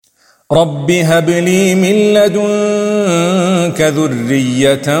رب هب لي من لدنك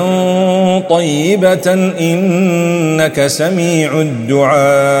ذرية طيبة إنك سميع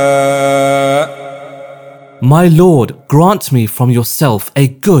الدعاء. My Lord, grant me from yourself a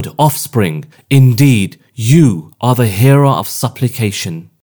good offspring. Indeed, you are the hearer of supplication.